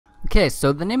Okay,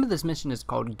 so the name of this mission is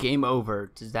called Game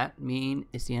Over. Does that mean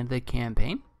it's the end of the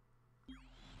campaign?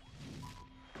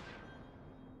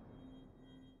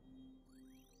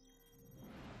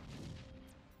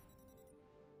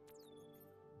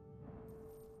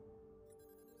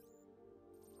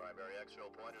 Primary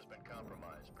exfil point has been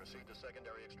compromised. Proceed to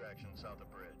secondary extraction south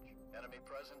of bridge. Enemy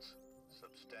presence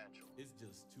substantial. It's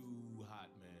just too hot,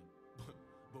 man.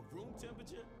 But room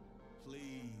temperature?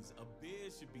 Please, a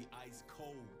beer should be ice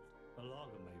cold. A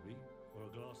lager, maybe, or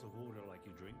a glass of water like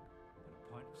you drink, and a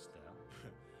pint of stout.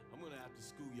 I'm gonna have to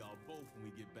school y'all both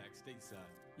when we get back stateside.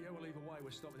 Yeah, well, either way,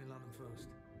 we're stopping in London first.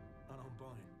 And I'm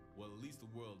buying. Well, at least the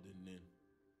world didn't end.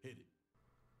 Hit it.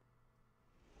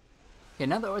 Yeah,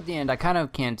 now that we're at the end, I kind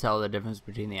of can tell the difference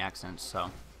between the accents,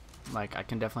 so like I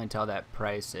can definitely tell that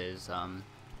Price is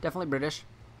definitely British.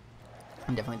 I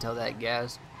can definitely tell that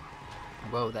Gaz.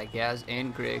 Whoa, that Gaz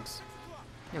and Griggs.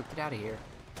 Yo, get out of here.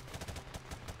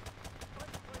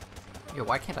 Yo,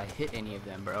 why can't I hit any of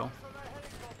them, bro?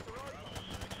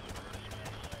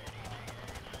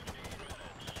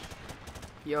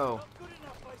 Yo.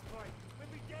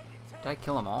 Did I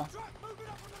kill them all?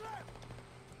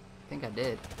 I think I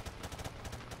did.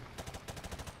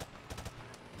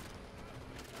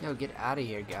 Yo, get out of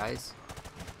here, guys.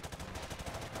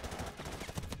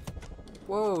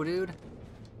 Whoa, dude.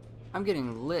 I'm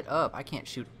getting lit up. I can't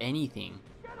shoot anything.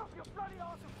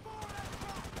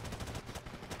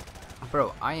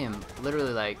 Bro, I am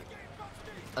literally like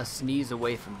a sneeze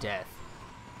away from death.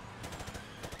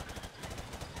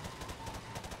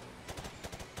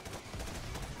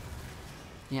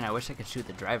 Man, I wish I could shoot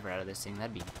the driver out of this thing.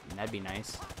 That'd be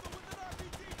nice.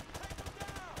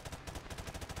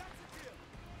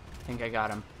 I think I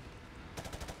got him.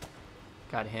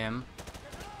 Got him.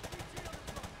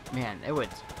 Man, it would.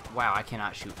 Wow, I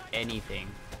cannot shoot anything.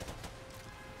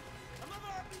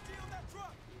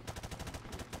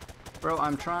 Bro,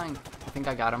 I'm trying. I think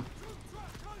I got him.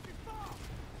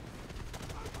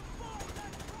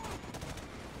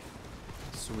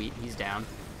 Sweet, he's down.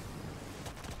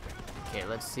 Okay,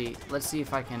 let's see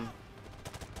if I can.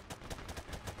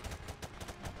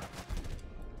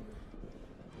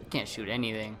 Can't shoot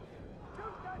anything.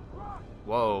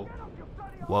 Whoa.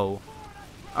 Whoa.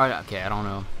 Alright, okay, I don't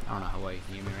know how well you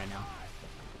can hear me right now.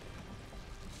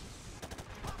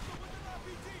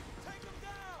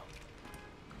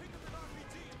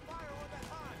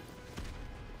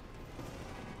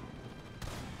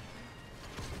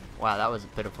 Wow, that was a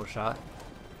pitiful shot.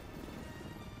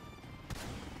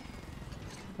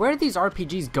 Where are these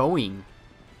RPGs going?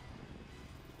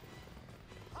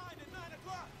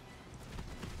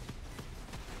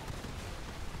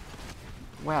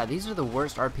 Wow, these are the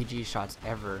worst RPG shots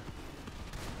ever.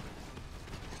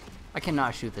 I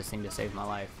cannot shoot this thing to save my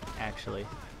life, actually.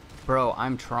 Bro,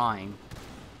 I'm trying.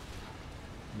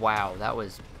 Wow, that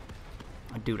was...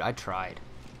 Dude, I tried.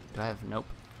 Do I have... Nope.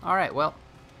 Alright, well,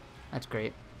 that's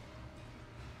great.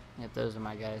 Yep, those are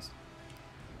my guys.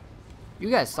 You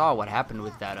guys saw what happened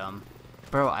with that,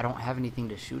 Bro, I don't have anything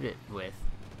to shoot it with.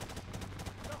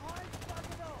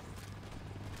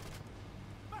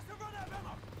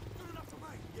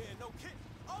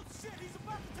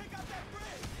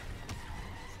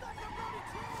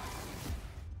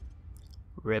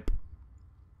 Rip.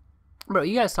 Bro,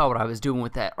 you guys saw what I was doing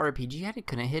with that RPG. I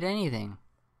couldn't hit anything.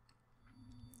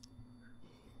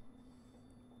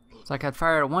 It's like I'd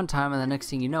fire it one time and the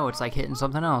next thing you know, it's like hitting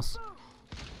something else.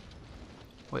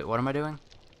 Wait, what am I doing?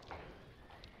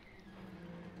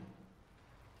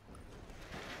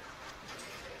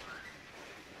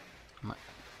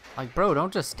 Like, bro,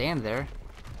 don't just stand there.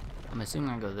 I'm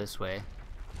assuming I go this way.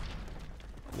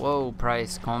 Whoa,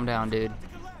 Price, calm down, dude.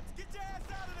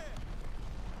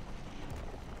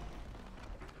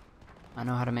 I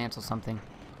know how to mantle something.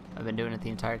 I've been doing it the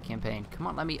entire campaign. Come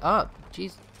on, let me up.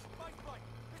 Jeez.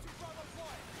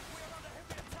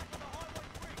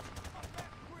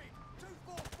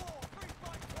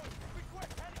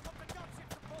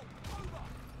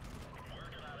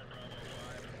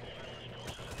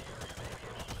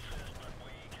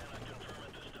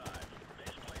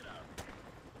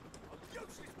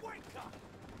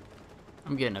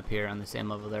 I'm getting up here on the same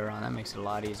level they're on. That makes it a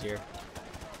lot easier.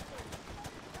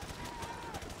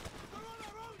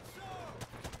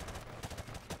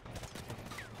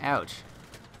 Ouch.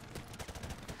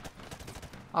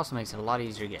 Also makes it a lot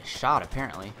easier to get shot,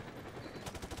 apparently.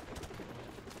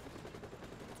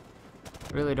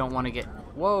 Really don't want to get...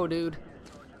 Whoa, dude.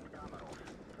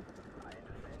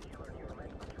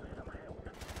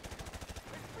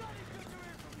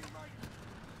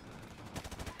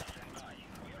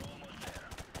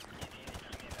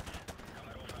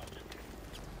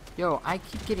 Yo, I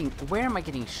keep getting... Where am I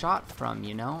getting shot from,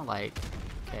 you know? Like,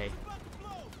 okay.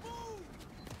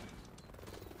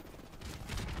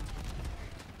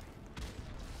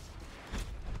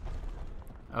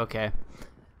 Okay.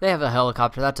 They have a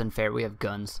helicopter. That's unfair. We have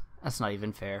guns. That's not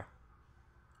even fair.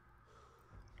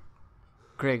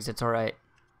 Griggs, it's alright.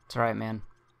 It's alright, man.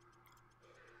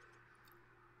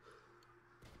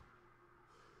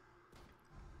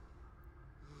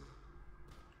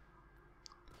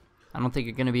 I don't think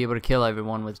you're going to be able to kill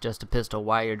everyone with just a pistol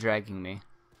while you're dragging me.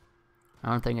 I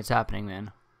don't think it's happening,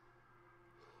 man.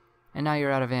 And now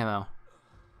you're out of ammo.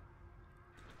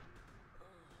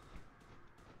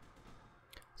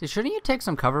 See, shouldn't you take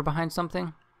some cover behind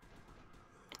something?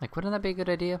 Like, wouldn't that be a good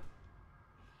idea?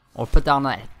 Or put down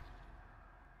that...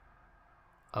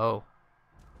 Oh.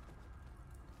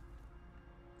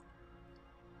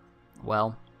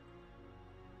 Well.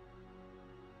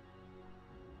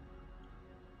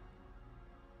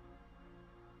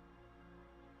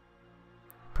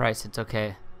 Price, it's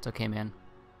okay. It's okay, man.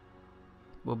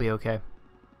 We'll be okay.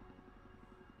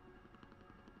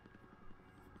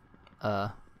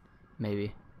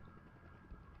 Maybe.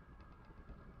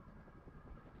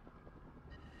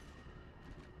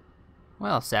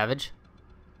 Well, Savage.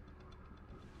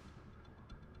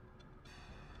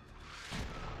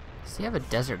 Does he have a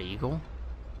Desert Eagle?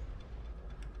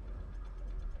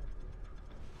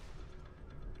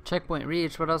 Checkpoint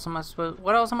reached. What else am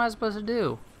I supposed to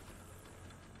do?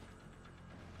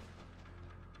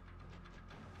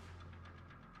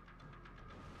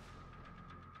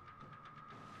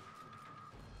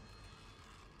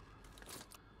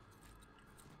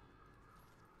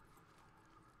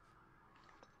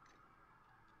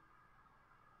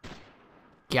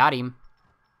 Got him.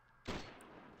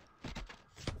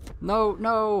 No,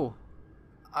 no.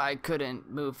 I couldn't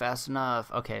move fast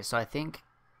enough. Okay, so I think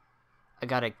I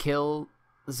gotta kill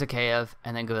Zakhaev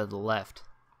and then go to the left.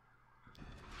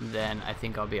 Then I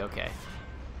think I'll be okay.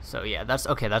 So yeah, that's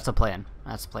okay. That's the plan.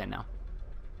 That's the plan now.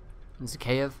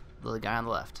 Zakhaev, the guy on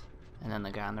the left, and then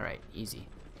the guy on the right. Easy.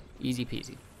 Easy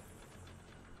peasy.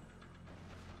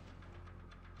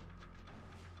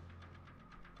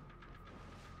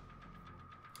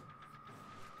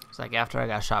 It's like after I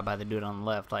got shot by the dude on the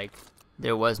left, like,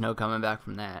 there was no coming back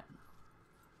from that.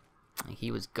 Like,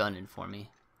 he was gunning for me.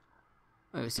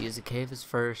 Obviously, Zakhaev is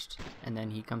first, and then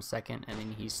he comes second, and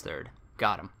then he's third.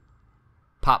 Got him.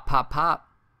 Pop, pop, pop.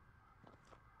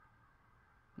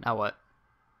 Now what?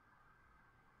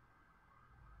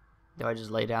 Do I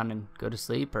just lay down and go to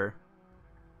sleep, or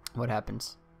what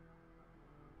happens?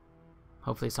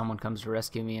 Hopefully someone comes to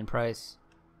rescue me in Price.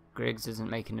 Griggs isn't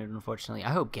making it, unfortunately.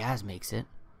 I hope Gaz makes it.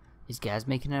 Is Gaz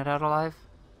making it out alive?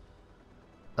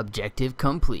 Objective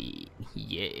complete.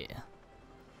 Yeah.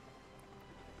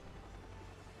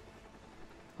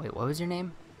 Wait, what was your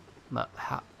name?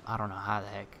 How, I don't know how the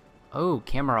heck. Oh,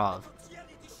 Kamarov.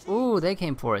 Ooh, they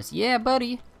came for us. Yeah,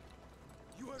 buddy.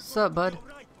 What's up, bud?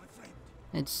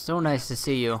 It's so nice to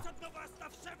see you.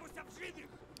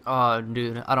 Oh,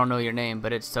 dude, I don't know your name,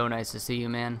 but it's so nice to see you,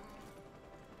 man.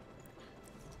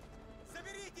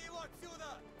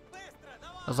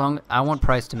 As long I want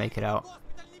Price to make it out.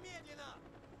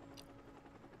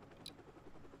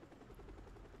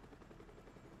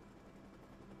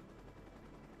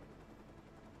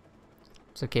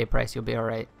 It's okay, Price, you'll be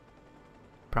alright.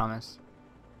 Promise.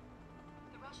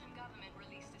 The Russian government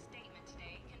released a statement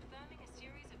today confirming a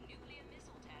series of nuclear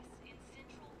missile tests in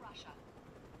central Russia.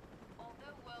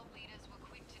 Although world leaders were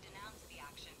quick to denounce the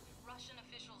action, Russian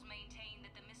officials maintain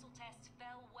that the missile tests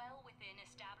fell well within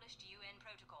established UN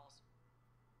protocols.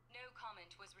 No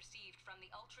comment was received from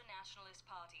the ultra-nationalist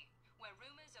party, where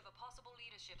rumors of a possible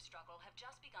leadership struggle have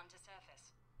just begun to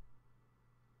surface.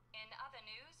 In other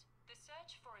news, the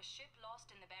search for a ship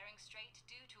lost in the Bering Strait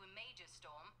due to a major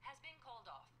storm has been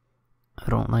called off. I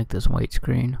don't like this white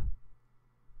screen.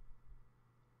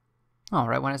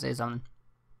 Alright, when I say something.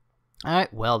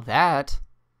 Alright, well that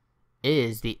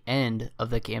is the end of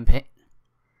the campaign.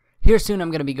 Here soon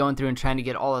I'm going to be going through and trying to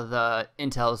get all of the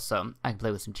intel so I can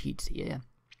play with some cheats, yeah.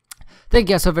 Thank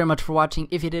you guys so very much for watching.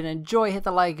 If you did enjoy, hit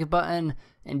the like button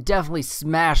and definitely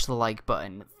smash the like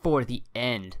button for the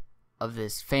end of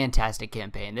this fantastic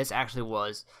campaign. This actually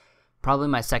was probably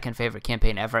my second favorite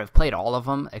campaign ever. I've played all of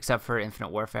them except for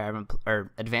Infinite Warfare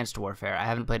or Advanced Warfare. I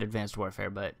haven't played Advanced Warfare,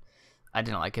 but I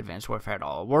didn't like Advanced Warfare at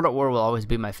all. World at War will always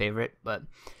be my favorite, but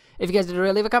if you guys did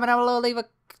enjoy, leave a comment down below.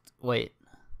 Wait,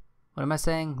 what am I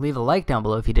saying? Leave a like down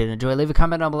below if you did enjoy. Leave a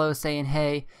comment down below saying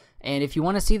hey. And if you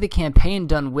want to see the campaign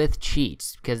done with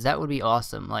cheats, because that would be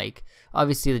awesome. Like,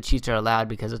 obviously the cheats are allowed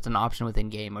because it's an option within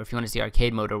game, or if you want to see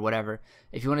arcade mode or whatever.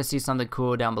 If you want to see something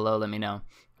cool down below, let me know.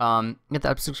 Hit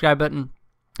that subscribe button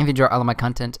if you enjoy all of my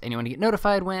content and you want to get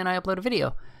notified when I upload a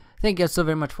video. Thank you guys so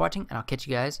very much for watching, and I'll catch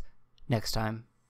you guys next time.